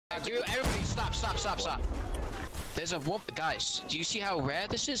Dude, everybody stop, stop, stop, stop. There's a woman, guys. Do you see how rare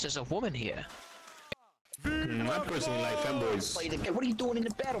this is? There's a woman here. I personally like femboys. What are you doing in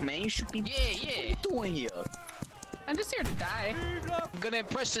the battle, man? You should be. Yeah. What are you doing here? I'm just here to die. I'm gonna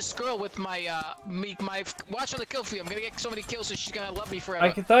impress this girl with my watch on the kill feed. I'm gonna get so many kills so she's gonna love me forever.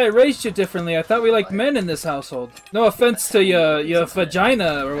 I thought I raised you differently. I thought we like men in this household. No offense to your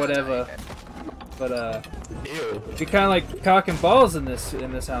vagina or whatever, but Ew. you're kind of like cock and balls in this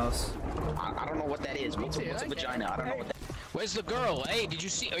house. I don't know what that is. What's a vagina? I don't know what that is. Where's the girl? Hey, did you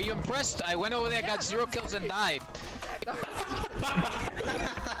see? Are you impressed? I went over there, got 0 kills, and died.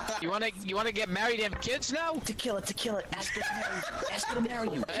 You wanna get married and have kids now? Tequila. Ask her to marry you. Ask her to marry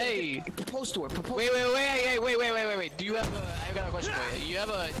you. Hey. Propose to her. Propose. Wait. Do you have I got a question for you. Do you have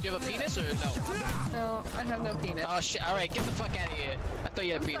a penis or no? No, I have no penis. Oh shit! All right, get the fuck out of here. I thought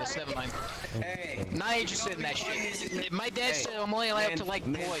you had a penis. Never mind. Hey. Not interested in that shit. My dad said I'm only allowed to like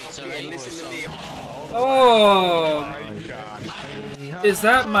boys. Alright. Listen to me. Oh, is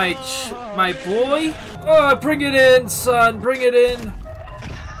that my boy? Oh, bring it in, son. Bring it in.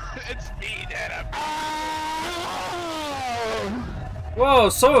 It's me, Dad. Whoa,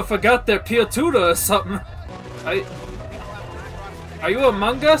 someone forgot their Piatuda or something. Are you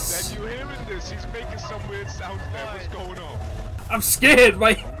Among Us? You hearing this? He's making some weird sounds there. What's going on? I'm scared.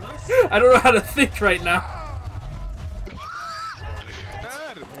 I don't know how to think right now.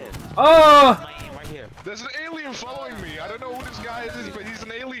 Dad, Oh! there's an alien following me. I don't know who this guy is, but he's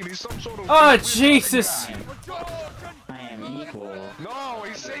an alien. He's some sort of. Oh, Jesus! I am equal. No,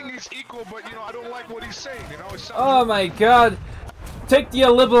 he's saying he's equal, but you know I don't like what he's saying. You know, it sounds. Oh my God! Take your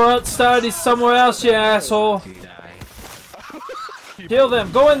liberal studies somewhere else, you asshole! Kill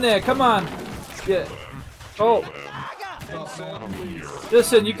them! Go in there! Come on! Yeah. Oh.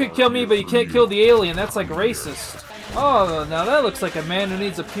 Listen, you could kill me, but you can't kill the alien. That's like racist. Oh, now that looks like a man who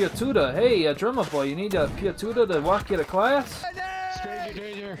needs a Piatuda. Hey, drummer boy, you need a Piatuda to walk you to class?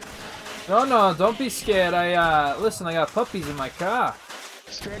 Danger. No, don't be scared. Listen, I got puppies in my car.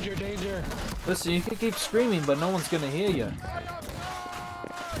 Stranger danger. Listen, you can keep screaming, but no one's gonna hear you.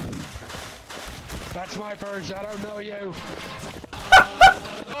 That's my birds. I don't know you.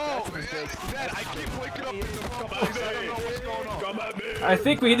 Oh, Dad, I keep waking up in the wrong place. I don't know what's going on. Come at me. I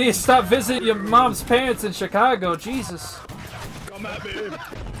think we need to stop visiting your mom's parents in Chicago. Jesus. Come at me.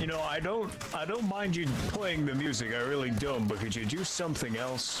 You know, I don't mind you playing the music. I really don't. But could you do something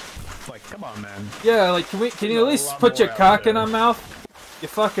else? Like, come on, man. Yeah, like can you at least put your cock in our mouth? You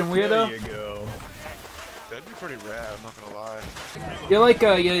fucking weirdo. There you go. That'd be pretty rad. I'm not gonna lie. You're like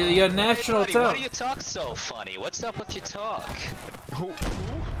your national Hey, tell. why do you talk so funny? What's up with your talk? Who?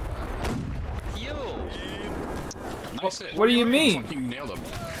 You. What do you mean? You nailed him.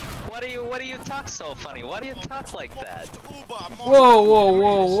 What do you talk so funny? Why do you talk like that?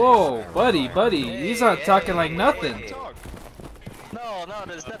 Whoa, buddy, he's not talking like nothing. No,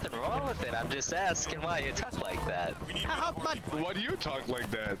 there's nothing wrong with it. I'm just asking why you talk like that. Why do you talk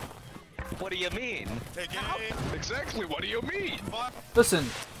like that? What do you mean? Exactly. What do you mean? Listen,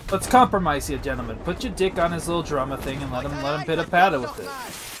 let's compromise here, gentlemen. Put your dick on his little drummer thing and let him pitter patter with it.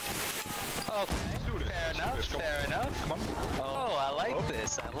 Okay, fair enough. Oh, I like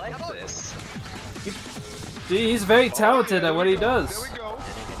this. See, he's very talented at what he does. There we go.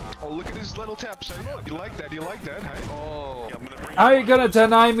 Oh, look at his little taps. You like that? Hey? Oh. How are you gonna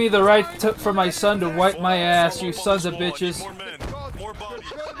deny me the right for my son to wipe my ass, you sons of bitches? More body.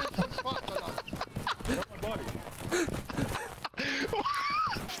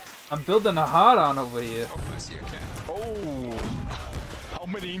 I'm building a hard on over here. Oh. How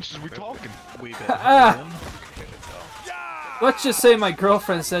many inches are we talking? Let's just say my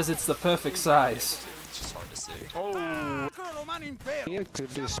girlfriend says it's the perfect size. It's just hard to see. Oh. Here to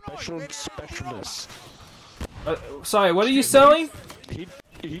the specialist. Sorry, what are you selling? He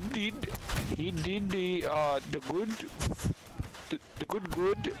did the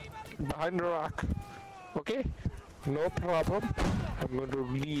good behind the rock. Okay? No problem. I'm going to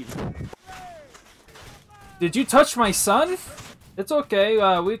leave. Did you touch my son? It's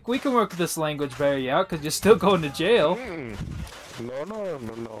okay. We can work this language barrier out because you're still going to jail.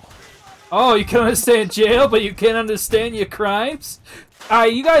 No. Oh, you can understand jail, but you can't understand your crimes?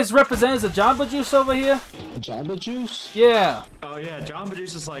 You guys represent as a Jamba Juice over here? Jamba Juice? Yeah. Oh yeah, Jamba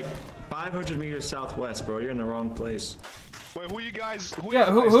Juice is like 500 meters southwest, bro. You're in the wrong place. Wait, who you guys? Who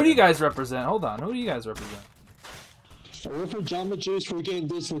do you guys represent? Hold on. Who do you guys represent? We're for Jamba Juice. We're getting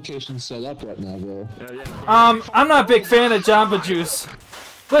this location set up right now, bro. I'm not a big fan of Jamba Juice.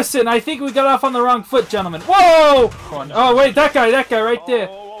 Listen, I think we got off on the wrong foot, gentlemen. Whoa! Oh, wait, that guy right there.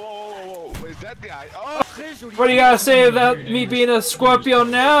 Whoa. Is that guy. Oh, What do you gotta say about me being a Scorpio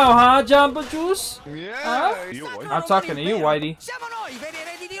now, huh, Jamba Juice? yeah. Huh? I'm talking to you, Whitey.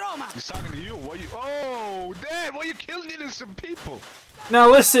 He's talking to you. What you? Oh, damn! Why you killing innocent people? Now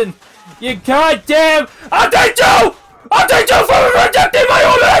listen, you goddamn! I'll take you! I'll take you for rejecting my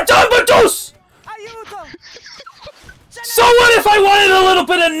own Jamba Juice! So what if I wanted a little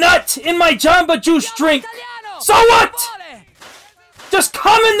bit of nut in my Jamba Juice drink? So what? Just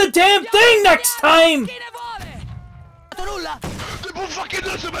come in the damn thing next time!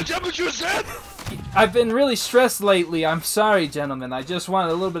 I've been really stressed lately. I'm sorry, gentlemen. I just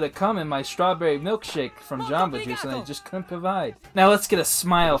wanted a little bit of cum in my strawberry milkshake from Jamba Juice, and I just couldn't provide. Now let's get a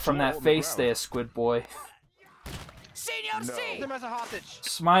smile from that face there, Squid Boy. No.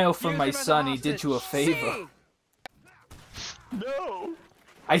 Smile from my son. He did you a favor. No.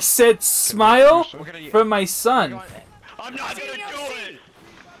 I said smile from my son. I'm not gonna do it!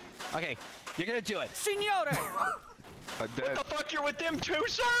 Okay, you're gonna do it. What the fuck, you're with them too,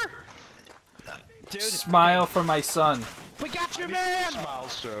 sir? Dude, Smile for my son. we got your man! Smile,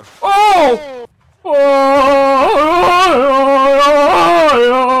 sir. Oh!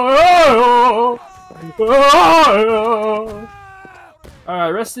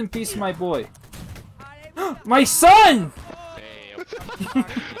 Alright, rest in peace, my boy. My son!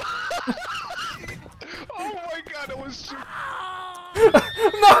 Oh my god, that was so...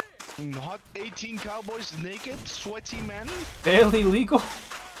 Hot 18 cowboys naked, sweaty men? Barely legal.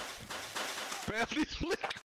 Barely legal.